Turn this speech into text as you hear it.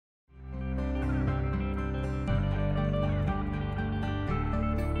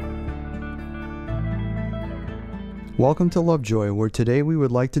Welcome to Lovejoy, where today we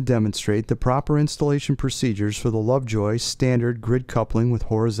would like to demonstrate the proper installation procedures for the Lovejoy standard grid coupling with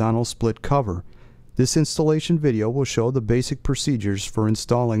horizontal split cover. This installation video will show the basic procedures for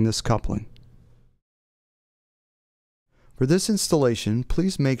installing this coupling. For this installation,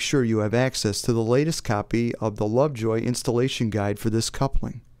 please make sure you have access to the latest copy of the Lovejoy installation guide for this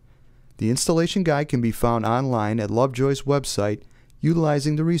coupling. The installation guide can be found online at Lovejoy's website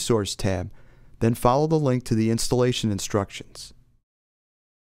utilizing the Resource tab. Then follow the link to the installation instructions.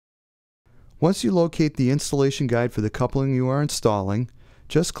 Once you locate the installation guide for the coupling you are installing,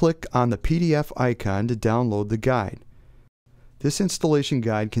 just click on the PDF icon to download the guide. This installation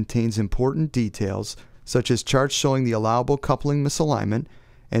guide contains important details such as charts showing the allowable coupling misalignment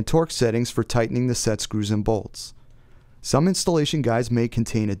and torque settings for tightening the set screws and bolts. Some installation guides may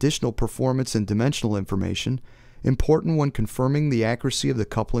contain additional performance and dimensional information, important when confirming the accuracy of the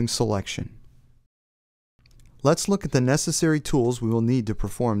coupling selection. Let's look at the necessary tools we will need to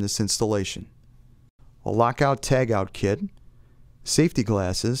perform this installation. A lockout tagout kit, safety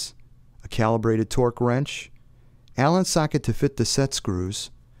glasses, a calibrated torque wrench, Allen socket to fit the set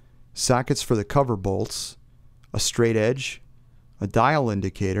screws, sockets for the cover bolts, a straight edge, a dial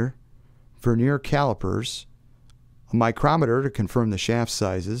indicator, vernier calipers, a micrometer to confirm the shaft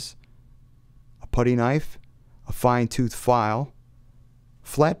sizes, a putty knife, a fine-tooth file,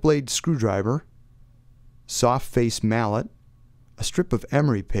 flat blade screwdriver, soft face mallet, a strip of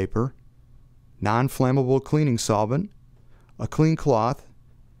emery paper, non-flammable cleaning solvent, a clean cloth,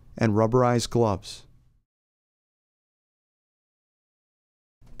 and rubberized gloves.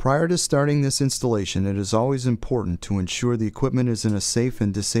 Prior to starting this installation, it is always important to ensure the equipment is in a safe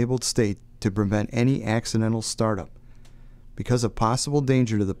and disabled state to prevent any accidental startup. Because of possible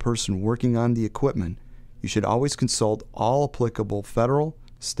danger to the person working on the equipment, you should always consult all applicable federal,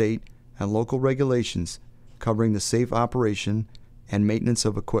 state, and local regulations covering the safe operation and maintenance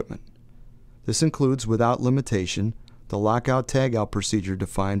of equipment. This includes, without limitation, the lockout-tagout procedure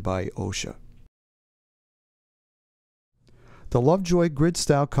defined by OSHA. The Lovejoy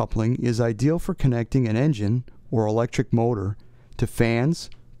grid-style coupling is ideal for connecting an engine or electric motor to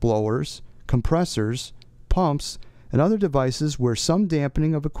fans, blowers, compressors, pumps, and other devices where some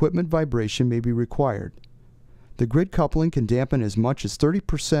dampening of equipment vibration may be required. The grid coupling can dampen as much as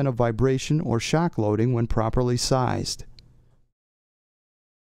 30% of vibration or shock loading when properly sized.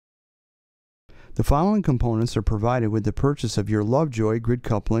 The following components are provided with the purchase of your Lovejoy grid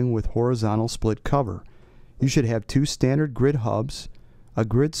coupling with horizontal split cover. You should have 2 standard grid hubs, a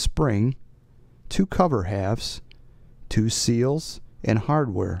grid spring, 2 cover halves, 2 seals, and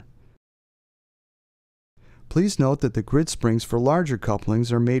hardware. Please note that the grid springs for larger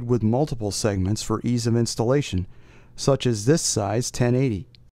couplings are made with multiple segments for ease of installation, such as this size 1080.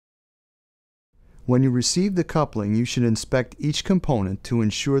 When you receive the coupling, you should inspect each component to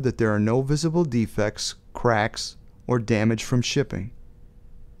ensure that there are no visible defects, cracks, or damage from shipping.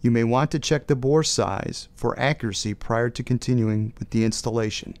 You may want to check the bore size for accuracy prior to continuing with the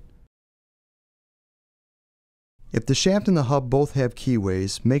installation. If the shaft and the hub both have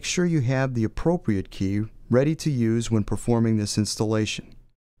keyways, make sure you have the appropriate key ready to use when performing this installation.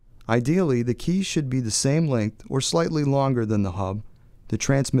 Ideally, the keys should be the same length or slightly longer than the hub to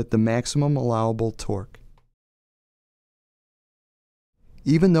transmit the maximum allowable torque.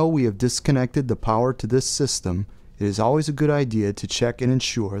 Even though we have disconnected the power to this system, it is always a good idea to check and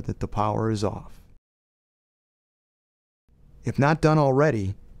ensure that the power is off. If not done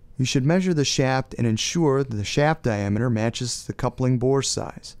already, you should measure the shaft and ensure that the shaft diameter matches the coupling bore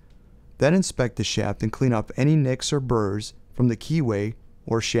size. Then inspect the shaft and clean up any nicks or burrs from the keyway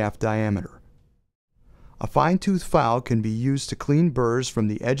or shaft diameter. A fine-tooth file can be used to clean burrs from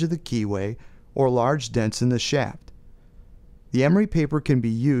the edge of the keyway or large dents in the shaft. The emery paper can be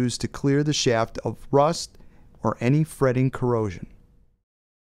used to clear the shaft of rust or any fretting corrosion.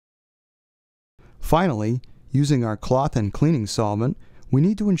 Finally, using our cloth and cleaning solvent, we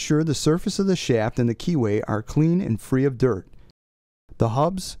need to ensure the surface of the shaft and the keyway are clean and free of dirt. The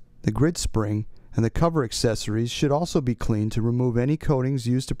hubs, the grid spring, and the cover accessories should also be cleaned to remove any coatings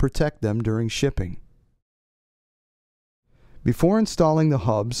used to protect them during shipping. Before installing the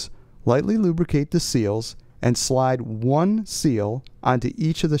hubs, lightly lubricate the seals and slide 1 seal onto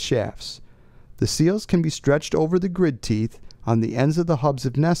each of the shafts. The seals can be stretched over the grid teeth on the ends of the hubs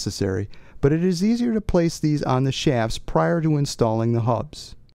if necessary, but it is easier to place these on the shafts prior to installing the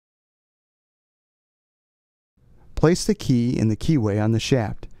hubs. Place the key in the keyway on the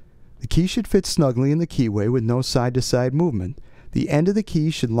shaft. The key should fit snugly in the keyway with no side-to-side movement. The end of the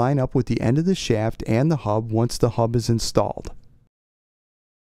key should line up with the end of the shaft and the hub once the hub is installed.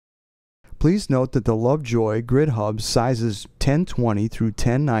 Please note that the Lovejoy grid hubs sizes 1020 through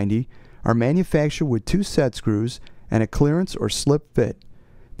 1090 are manufactured with 2 set screws and a clearance or slip fit.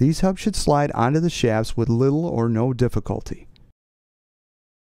 These hubs should slide onto the shafts with little or no difficulty.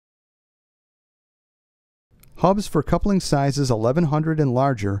 Hubs for coupling sizes 1100 and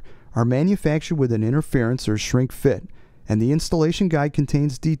larger are manufactured with an interference or shrink fit, and the installation guide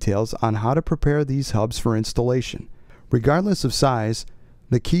contains details on how to prepare these hubs for installation. Regardless of size,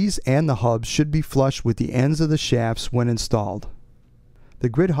 the keys and the hubs should be flush with the ends of the shafts when installed. The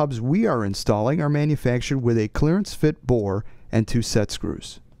grid hubs we are installing are manufactured with a clearance fit bore and 2 set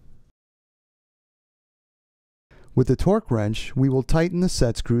screws. With the torque wrench, we will tighten the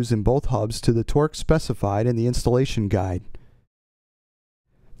set screws in both hubs to the torque specified in the installation guide.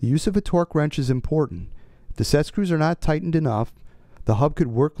 The use of a torque wrench is important. If the set screws are not tightened enough, the hub could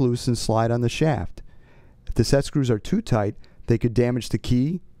work loose and slide on the shaft. If the set screws are too tight, they could damage the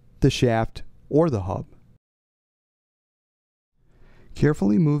key, the shaft, or the hub.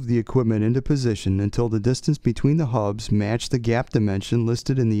 Carefully move the equipment into position until the distance between the hubs match the gap dimension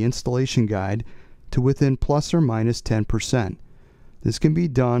listed in the installation guide to within plus or minus 10%. This can be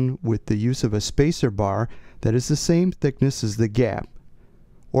done with the use of a spacer bar that is the same thickness as the gap,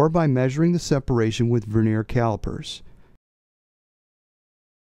 or by measuring the separation with vernier calipers.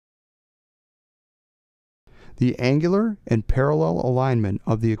 The angular and parallel alignment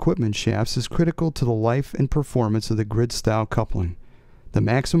of the equipment shafts is critical to the life and performance of the grid-style coupling. The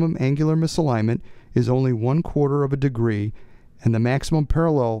maximum angular misalignment is only 1/4 of a degree, and the maximum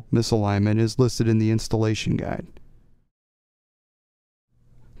parallel misalignment is listed in the installation guide.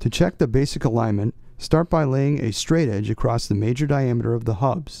 To check the basic alignment, start by laying a straight edge across the major diameter of the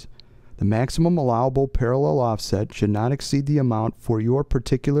hubs. The maximum allowable parallel offset should not exceed the amount for your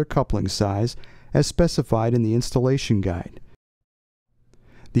particular coupling size as specified in the installation guide.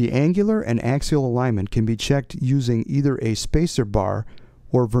 The angular and axial alignment can be checked using either a spacer bar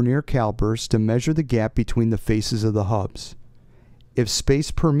or vernier calipers to measure the gap between the faces of the hubs. If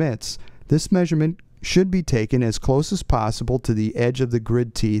space permits, this measurement should be taken as close as possible to the edge of the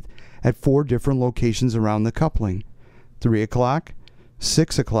grid teeth at 4 different locations around the coupling: 3 o'clock,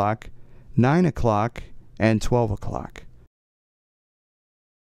 6 o'clock, 9 o'clock, and 12 o'clock.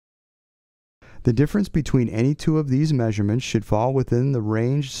 The difference between any 2 of these measurements should fall within the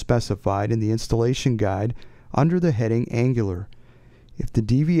range specified in the installation guide under the heading Angular. If the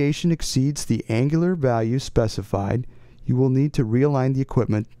deviation exceeds the angular value specified, you will need to realign the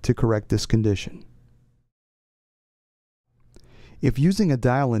equipment to correct this condition. If using a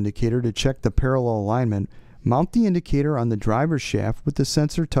dial indicator to check the parallel alignment, mount the indicator on the driver's shaft with the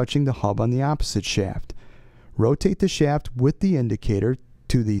sensor touching the hub on the opposite shaft. Rotate the shaft with the indicator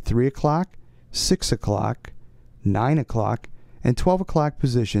to the 3 o'clock, 6 o'clock, 9 o'clock, and 12 o'clock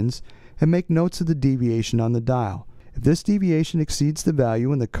positions and make notes of the deviation on the dial. If this deviation exceeds the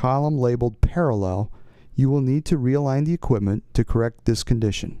value in the column labeled parallel, you will need to realign the equipment to correct this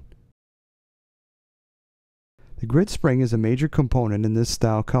condition. The grid spring is a major component in this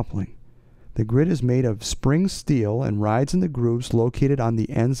style coupling. The grid is made of spring steel and rides in the grooves located on the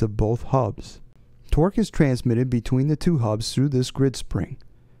ends of both hubs. Torque is transmitted between the 2 hubs through this grid spring.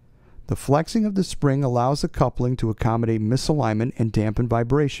 The flexing of the spring allows the coupling to accommodate misalignment and dampen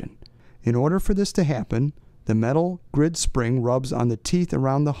vibration. In order for this to happen, the metal grid spring rubs on the teeth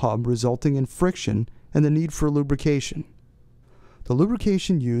around the hub, resulting in friction and the need for lubrication. The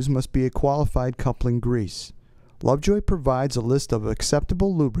lubrication used must be a qualified coupling grease. Lovejoy provides a list of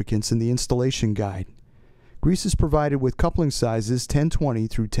acceptable lubricants in the installation guide. Grease is provided with coupling sizes 1020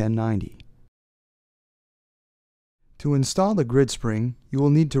 through 1090. To install the grid spring, you will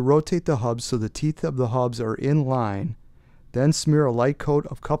need to rotate the hubs so the teeth of the hubs are in line, then smear a light coat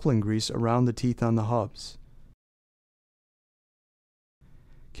of coupling grease around the teeth on the hubs.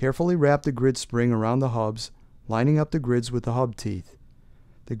 Carefully wrap the grid spring around the hubs, lining up the grids with the hub teeth.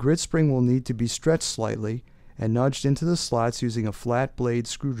 The grid spring will need to be stretched slightly and nudged into the slots using a flat blade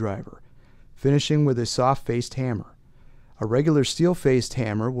screwdriver, finishing with a soft-faced hammer. A regular steel-faced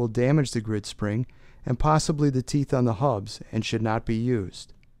hammer will damage the grid spring and possibly the teeth on the hubs and should not be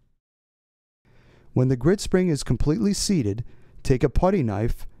used. When the grid spring is completely seated, take a putty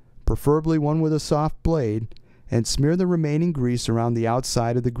knife, preferably one with a soft blade, and smear the remaining grease around the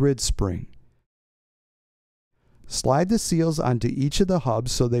outside of the grid spring. Slide the seals onto each of the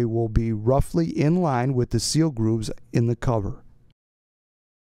hubs so they will be roughly in line with the seal grooves in the cover.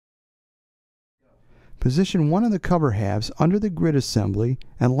 Position one of the cover halves under the grid assembly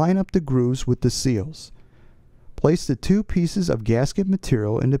and line up the grooves with the seals. Place the 2 pieces of gasket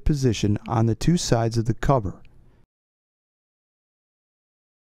material into position on the 2 sides of the cover.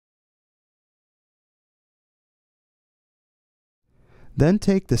 Then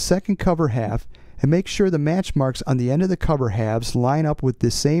take the second cover half and make sure the match marks on the end of the cover halves line up with the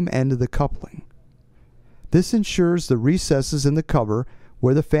same end of the coupling. This ensures the recesses in the cover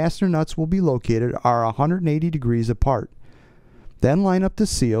where the fastener nuts will be located are 180 degrees apart. Then line up the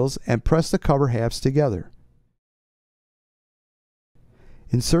seals and press the cover halves together.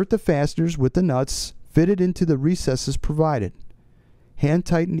 Insert the fasteners with the nuts fitted into the recesses provided. Hand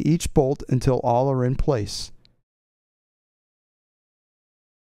tighten each bolt until all are in place.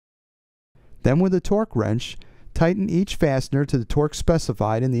 Then with a torque wrench, tighten each fastener to the torque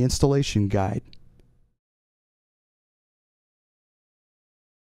specified in the installation guide.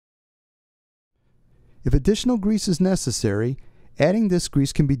 If additional grease is necessary, adding this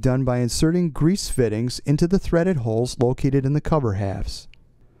grease can be done by inserting grease fittings into the threaded holes located in the cover halves.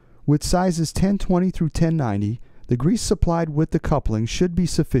 With sizes 1020 through 1090, the grease supplied with the coupling should be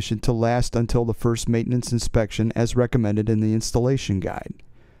sufficient to last until the first maintenance inspection as recommended in the installation guide.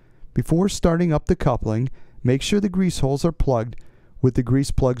 Before starting up the coupling, make sure the grease holes are plugged with the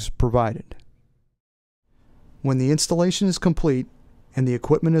grease plugs provided. When the installation is complete and the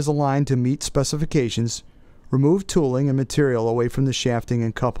equipment is aligned to meet specifications, remove tooling and material away from the shafting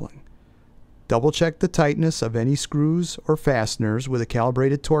and coupling. Double check the tightness of any screws or fasteners with a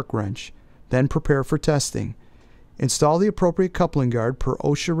calibrated torque wrench, then prepare for testing. Install the appropriate coupling guard per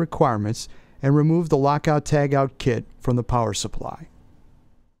OSHA requirements and remove the lockout tagout kit from the power supply.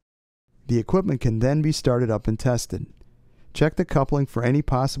 The equipment can then be started up and tested. Check the coupling for any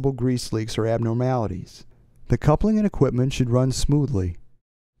possible grease leaks or abnormalities. The coupling and equipment should run smoothly.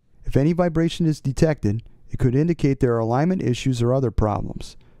 If any vibration is detected, it could indicate there are alignment issues or other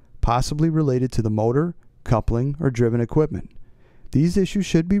problems, possibly related to the motor, coupling, or driven equipment. These issues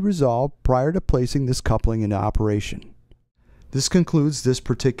should be resolved prior to placing this coupling into operation. This concludes this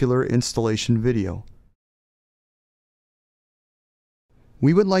particular installation video.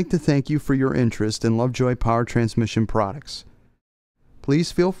 We would like to thank you for your interest in Lovejoy Power Transmission products.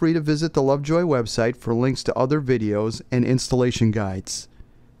 Please feel free to visit the Lovejoy website for links to other videos and installation guides.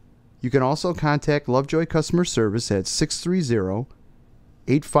 You can also contact Lovejoy Customer Service at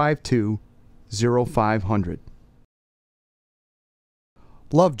 630-852-0500.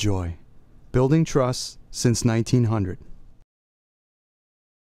 Lovejoy, building trust since 1900.